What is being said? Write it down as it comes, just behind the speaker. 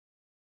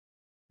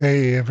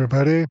Hey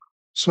everybody.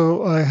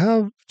 So I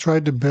have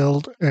tried to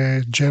build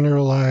a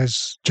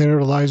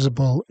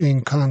generalizable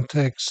in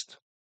context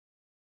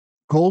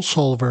goal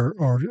solver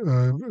or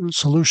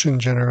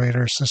solution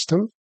generator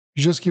system.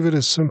 You just give it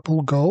a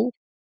simple goal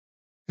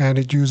and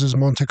it uses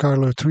Monte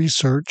Carlo tree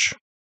search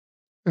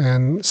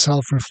and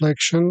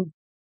self-reflection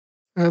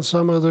and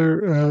some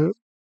other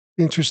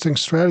interesting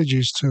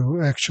strategies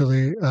to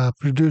actually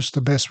produce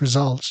the best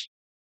results.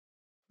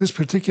 This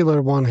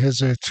particular one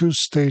has a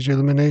two-stage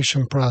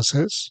elimination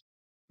process.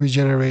 We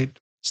generate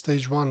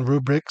stage one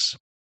rubrics,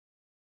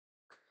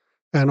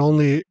 and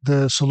only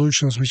the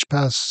solutions which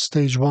pass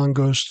stage one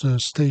goes to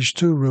stage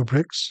two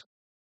rubrics,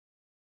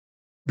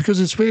 because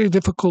it's very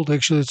difficult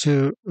actually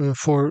to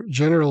for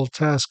general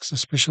tasks,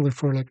 especially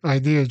for like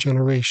idea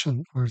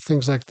generation or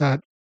things like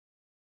that,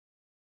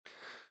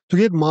 to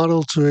get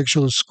model to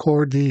actually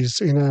score these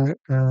in a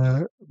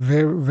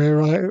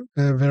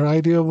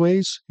variety of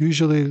ways.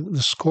 Usually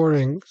the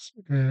scoring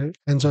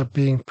ends up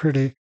being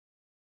pretty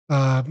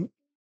um,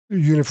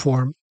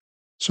 uniform.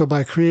 So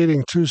by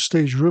creating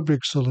two-stage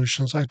rubric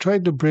solutions, I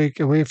tried to break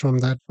away from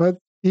that. But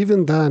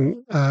even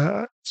then,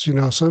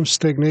 some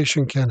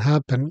stagnation can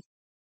happen.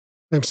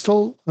 I'm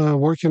still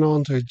working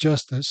on to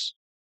adjust this,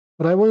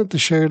 but I wanted to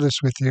share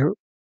this with you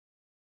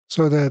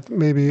so that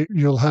maybe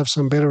you'll have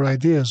some better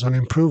ideas on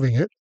improving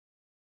it.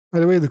 By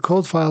the way, the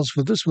code files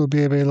for this will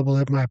be available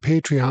at my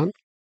Patreon,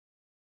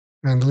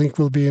 and the link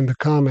will be in the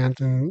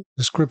comment and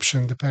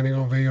description, depending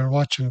on where you're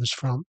watching this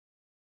from.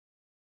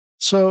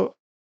 So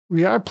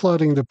we are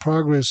plotting the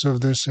progress of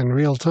this in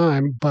real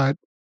time, but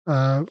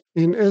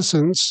in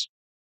essence,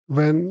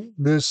 when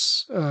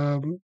this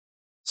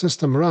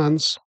system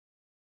runs,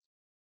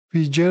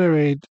 we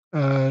generate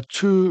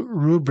two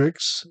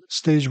rubrics,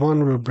 stage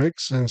one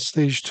rubrics and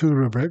stage two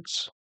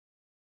rubrics.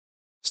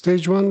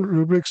 Stage one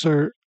rubrics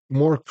are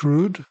more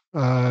crude.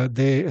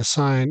 They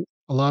assign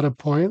a lot of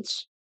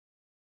points.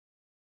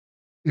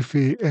 If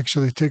we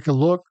actually take a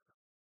look,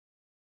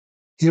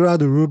 here are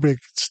the rubric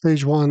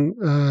stage one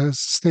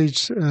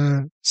stage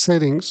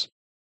settings.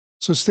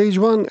 So stage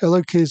one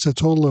allocates a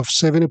total of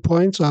 70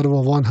 points out of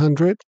a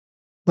 100,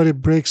 but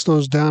it breaks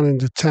those down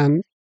into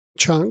 10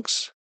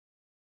 chunks,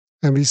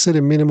 and we set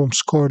a minimum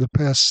score to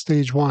pass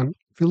stage one.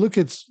 If you look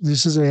at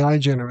this, is AI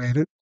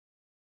generated.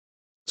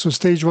 So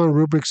stage one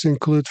rubrics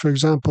include, for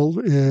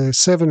example,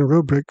 7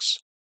 rubrics,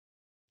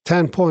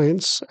 10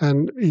 points,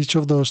 and each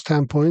of those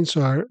 10 points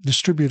are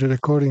distributed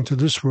according to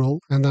this rule.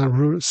 And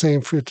then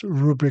same for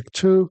rubric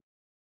two.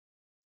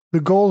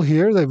 The goal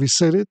here that we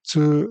set it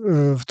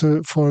to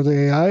for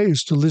the AI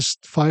is to list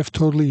 5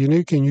 totally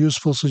unique and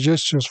useful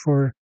suggestions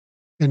for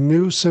a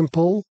new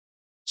simple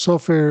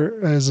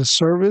software as a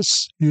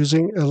service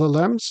using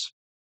LLMs.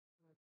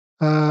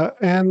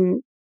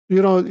 And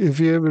if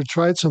you ever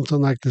tried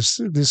something like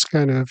this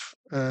kind of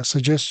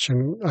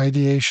suggestion,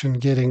 ideation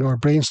getting or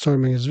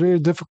brainstorming is very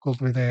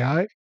difficult with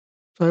AI.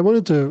 So I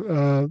wanted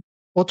to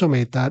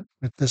automate that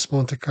with this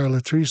Monte Carlo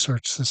tree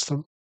search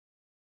system.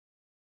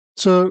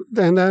 So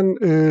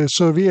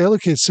we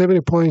allocate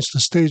 70 points to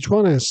stage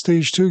one, and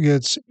stage two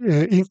gets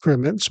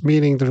increments,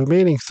 meaning the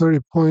remaining 30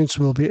 points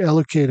will be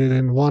allocated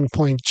in 1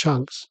 point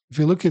chunks. If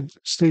you look at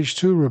stage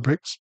two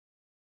rubrics,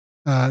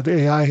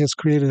 the AI has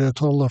created a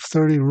total of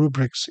 30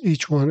 rubrics.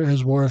 Each one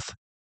is worth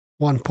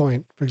 1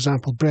 point. For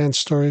example, brand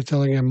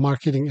storytelling and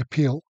marketing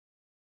appeal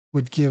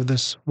would give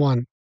this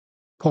 1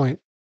 point.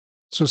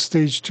 So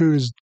stage two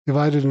is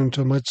divided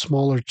into much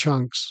smaller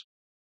chunks.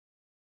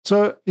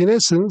 So in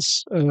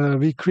essence,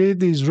 we create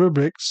these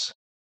rubrics,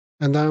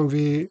 and then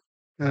we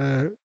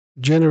uh,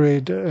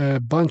 generate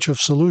a bunch of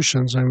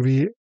solutions, and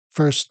we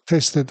first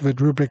test it with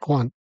rubric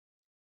one.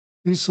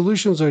 These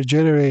solutions are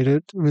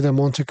generated with a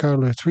Monte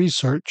Carlo tree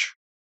search,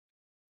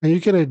 and you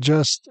can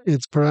adjust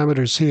its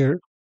parameters here.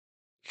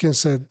 You can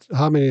set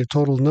how many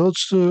total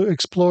nodes to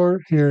explore.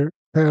 Here,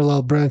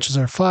 parallel branches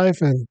are 5,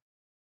 and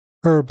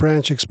per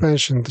branch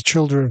expansion, the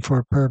children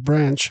for per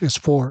branch is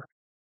 4.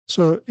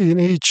 So in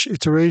each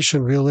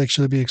iteration, we'll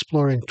actually be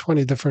exploring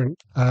 20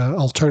 different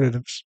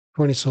alternatives,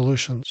 20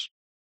 solutions.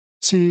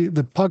 See,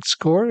 the PUG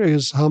score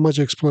is how much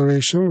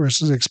exploration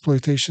versus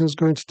exploitation is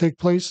going to take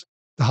place.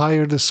 The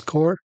higher the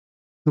score,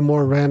 the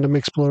more random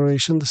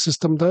exploration the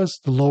system does.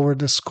 The lower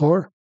the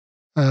score,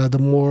 the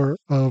more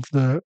of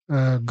the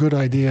good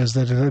ideas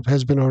that it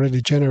has been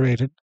already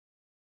generated.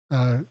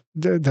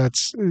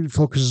 That's it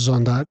focuses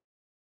on that.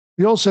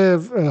 We also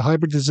have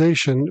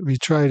hybridization. We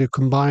try to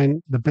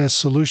combine the best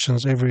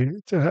solutions every,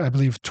 I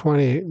believe,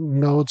 20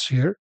 nodes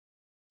here.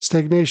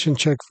 Stagnation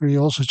check, we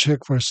also check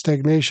for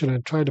stagnation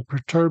and try to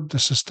perturb the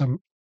system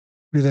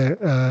with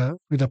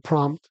a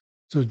prompt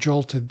to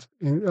jolt it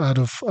out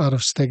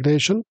of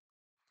stagnation.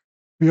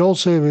 We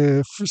also have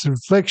a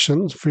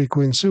reflection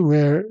frequency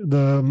where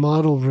the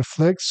model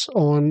reflects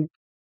on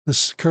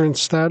this current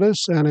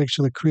status and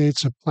actually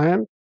creates a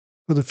plan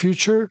for the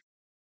future.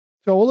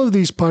 So all of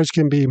these parts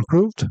can be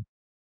improved.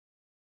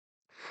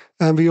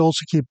 And we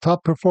also keep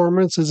top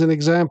performance as an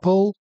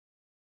example.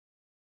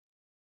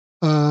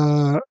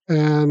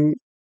 And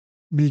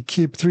we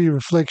keep 3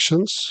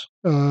 reflections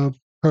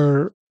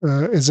per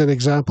as an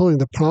example in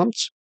the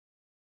prompts.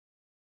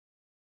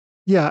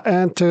 Yeah,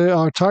 and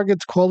our target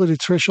quality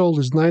threshold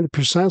is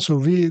 90%. So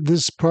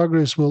this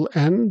progress will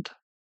end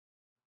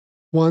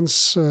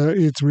once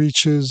it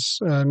reaches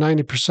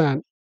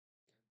 90%.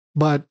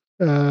 But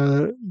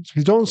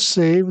we don't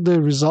save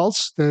the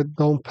results that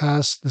don't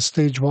pass the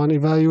stage one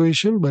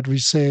evaluation, but we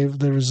save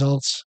the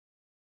results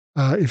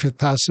if it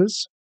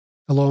passes,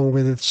 along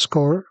with its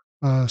score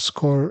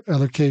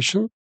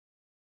allocation,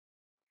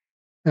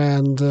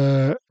 and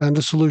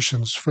the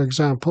solutions. For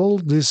example,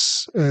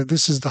 this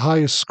is the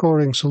highest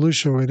scoring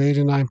solution with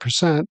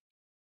 89%. And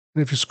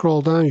if you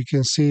scroll down, you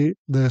can see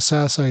the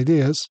SaaS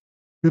ideas,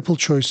 Ripple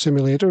Choice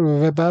Simulator, a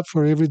web app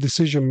for every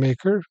decision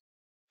maker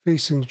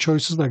facing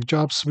choices like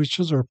job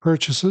switches or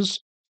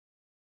purchases.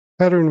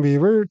 Pattern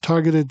Weaver,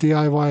 targeted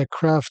DIY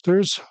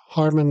crafters.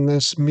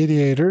 Harmonious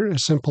Mediator, a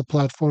simple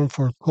platform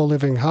for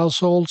co-living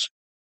households.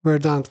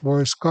 Verdant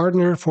Voice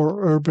Gardener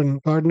for urban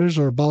gardeners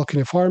or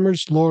balcony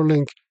farmers.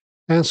 LoreLink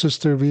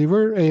Ancestor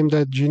Weaver, aimed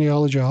at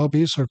genealogy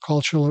hobbies or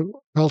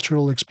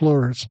cultural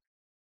explorers.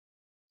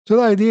 So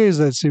the idea is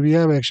that, see, we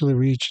have actually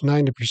reached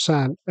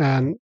 90%,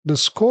 and the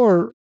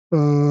score,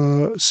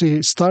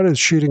 started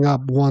shooting up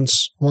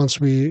once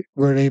we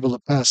were able to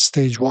pass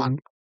stage one.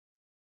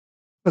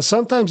 But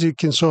sometimes it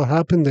can so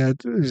happen that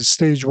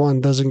stage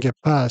one doesn't get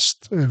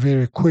passed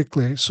very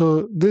quickly.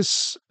 So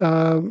this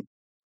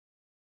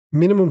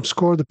minimum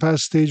score to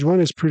pass stage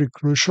one is pretty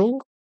crucial.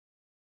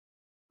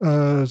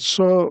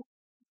 So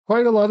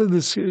quite a lot of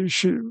this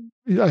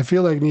I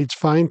feel like needs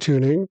fine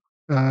tuning,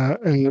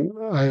 and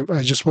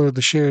I just wanted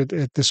to share it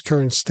at this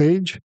current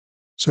stage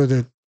so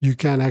that you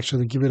can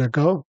actually give it a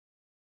go.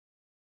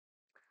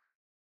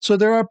 So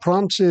there are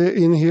prompts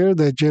in here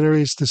that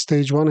generates the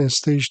stage one and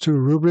stage two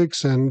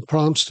rubrics, and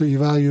prompts to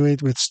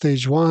evaluate with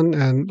stage one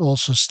and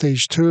also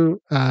stage two,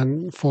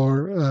 and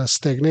for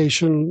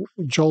stagnation,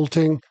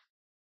 jolting,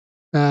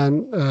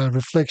 and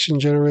reflection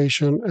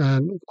generation,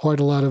 and quite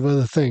a lot of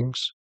other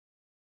things.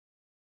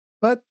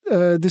 But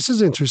this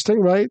is interesting,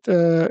 right?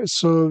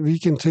 So we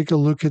can take a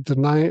look at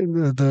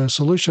the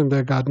solution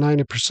that got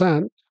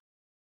 90%,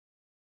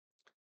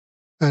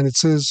 and it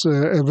says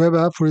a web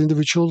app for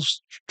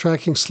individuals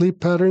tracking sleep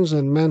patterns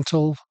and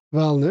mental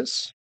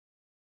wellness.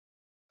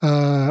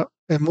 A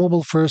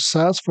mobile first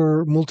SaaS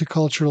for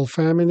multicultural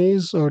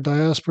families or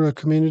diaspora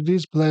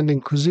communities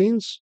blending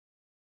cuisines.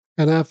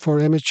 An app for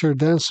amateur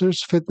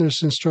dancers,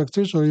 fitness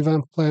instructors, or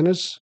event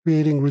planners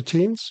creating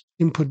routines.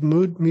 Input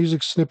mood,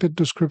 music snippet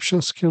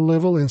description, skill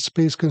level, and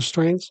space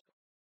constraints.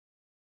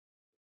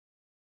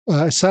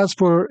 It stands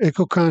for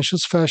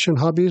eco-conscious fashion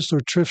hobbyists or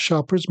thrift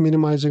shoppers,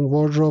 minimizing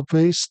wardrobe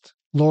waste.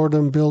 Lord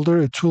and Builder,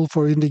 a tool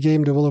for indie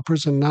game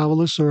developers and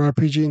novelists or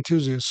RPG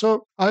enthusiasts.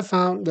 So I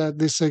found that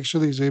this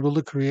actually is able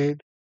to create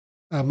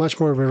much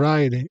more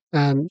variety,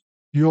 and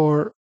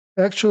your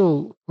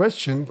actual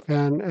question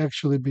can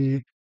actually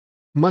be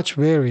much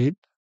varied.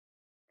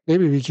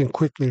 Maybe we can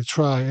quickly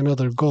try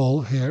another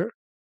goal here.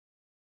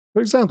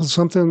 For example,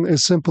 something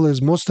as simple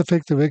as most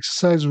effective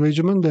exercise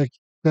regimen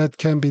that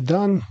can be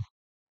done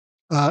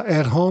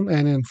at home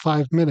and in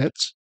 5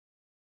 minutes.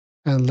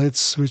 And let's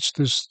switch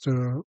this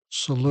to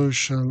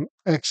solution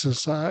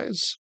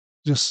exercise,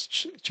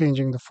 just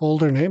changing the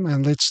folder name,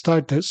 and let's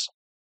start this.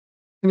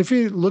 And if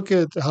you look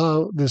at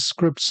how the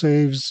script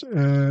saves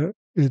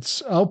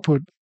its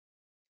output,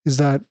 is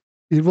that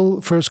it will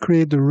first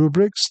create the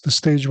rubrics, the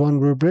stage one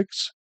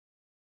rubrics,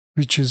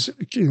 which is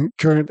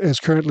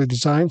currently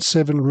designed,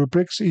 7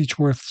 rubrics, each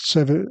worth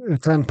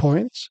 10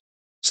 points.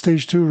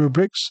 Stage two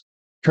rubrics,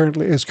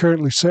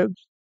 currently set,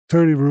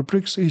 30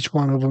 rubrics, each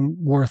one of them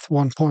worth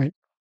 1 point.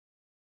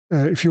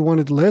 If you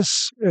wanted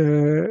less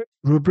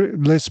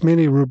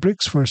many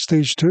rubrics for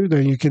stage two,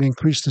 then you can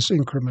increase this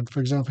increment. For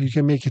example, you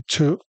can make it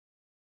 2.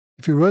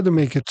 If you were to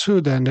make it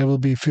 2, then there will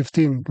be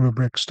 15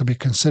 rubrics to be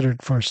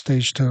considered for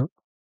stage two.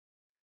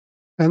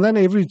 And then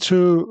every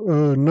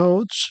 2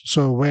 nodes,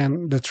 so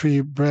when the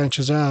tree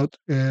branches out,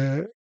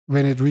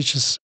 when it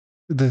reaches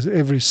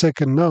every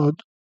second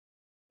node,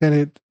 then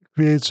it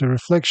creates a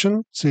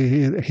reflection.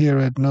 See here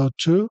at node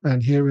 2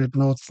 and here at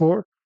node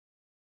 4.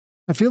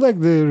 I feel like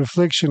the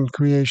reflection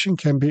creation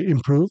can be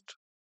improved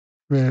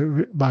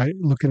by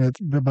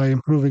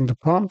improving the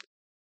prompt.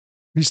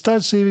 We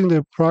start saving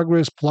the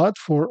progress plot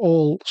for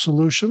all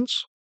solutions,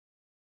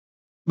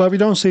 but we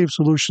don't save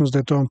solutions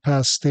that don't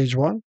pass stage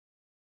one.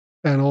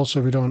 And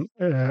also, we don't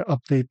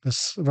update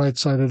this right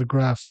side of the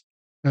graph.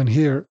 And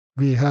here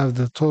we have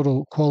the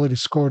total quality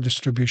score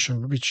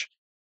distribution, which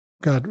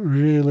got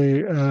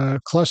really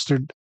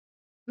clustered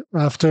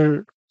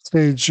after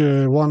stage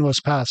one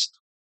was passed.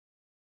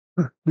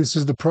 This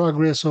is the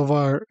progress of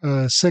our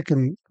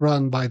second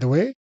run, by the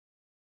way,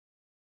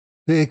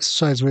 the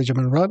exercise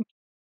regimen run.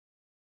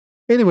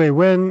 Anyway,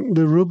 when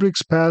the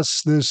rubrics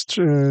pass this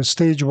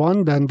stage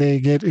one, then they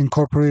get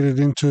incorporated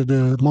into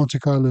the Monte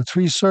Carlo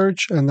tree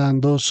search, and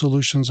then those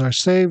solutions are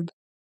saved.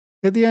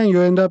 At the end,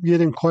 you end up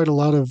getting quite a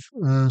lot of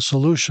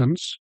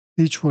solutions.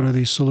 Each one of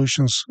these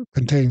solutions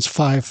contains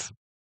 5.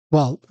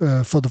 Well,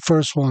 for the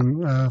first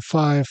one,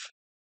 5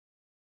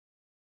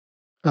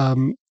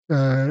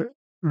 a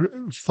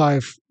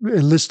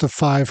list of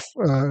five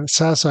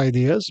SAS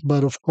ideas.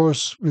 But of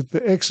course, with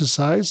the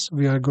exercise,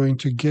 we are going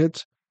to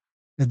get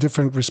a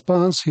different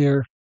response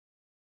here.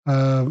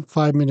 5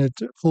 minute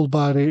full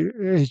body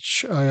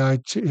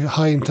HIIT,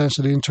 high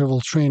intensity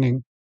interval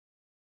training,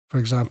 for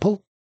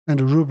example. And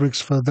the rubrics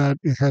for that,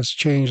 it has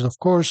changed, of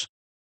course.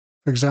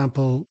 For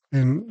example,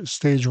 in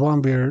stage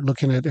one, we're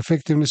looking at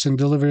effectiveness in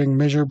delivering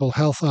measurable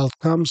health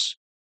outcomes,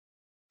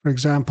 for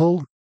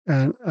example.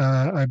 And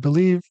I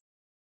believe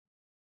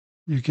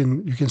you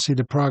can see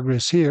the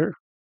progress here.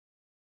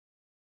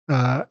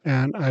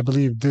 And I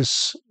believe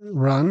this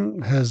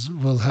run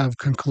will have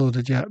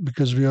concluded yet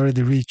because we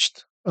already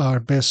reached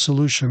our best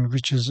solution,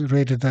 which is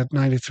rated at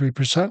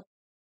 93%,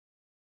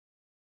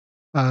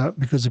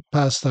 because it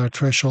passed our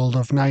threshold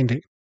of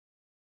 90.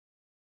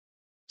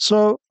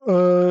 So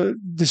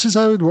this is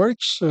how it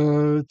works.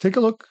 Take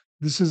a look.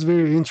 This is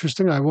very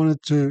interesting. I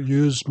wanted to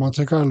use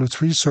Monte Carlo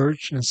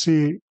research and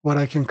see what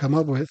I can come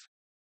up with.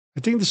 I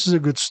think this is a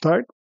good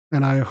start,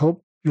 and I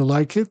hope you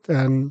like it,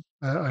 and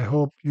I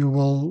hope you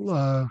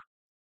will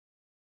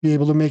be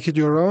able to make it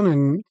your own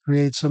and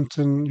create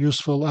something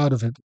useful out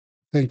of it.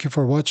 Thank you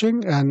for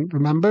watching, and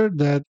remember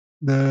that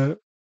the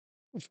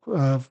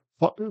uh,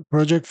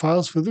 project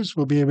files for this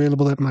will be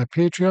available at my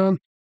Patreon.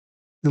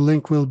 The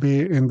link will be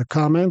in the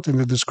comment in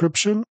the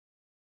description.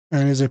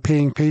 And as a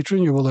paying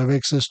patron, you will have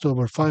access to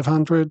over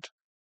 500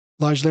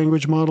 large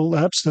language model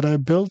apps that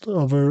I've built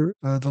over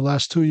the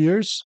last 2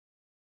 years.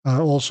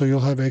 Also,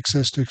 you'll have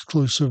access to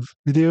exclusive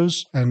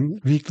videos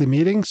and weekly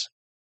meetings.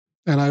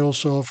 And I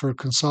also offer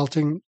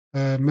consulting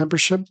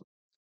membership.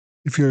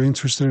 If you're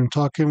interested in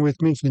talking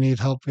with me, if you need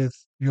help with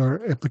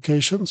your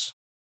applications,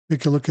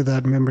 take a look at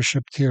that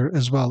membership tier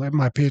as well at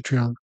my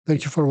Patreon.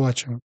 Thank you for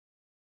watching.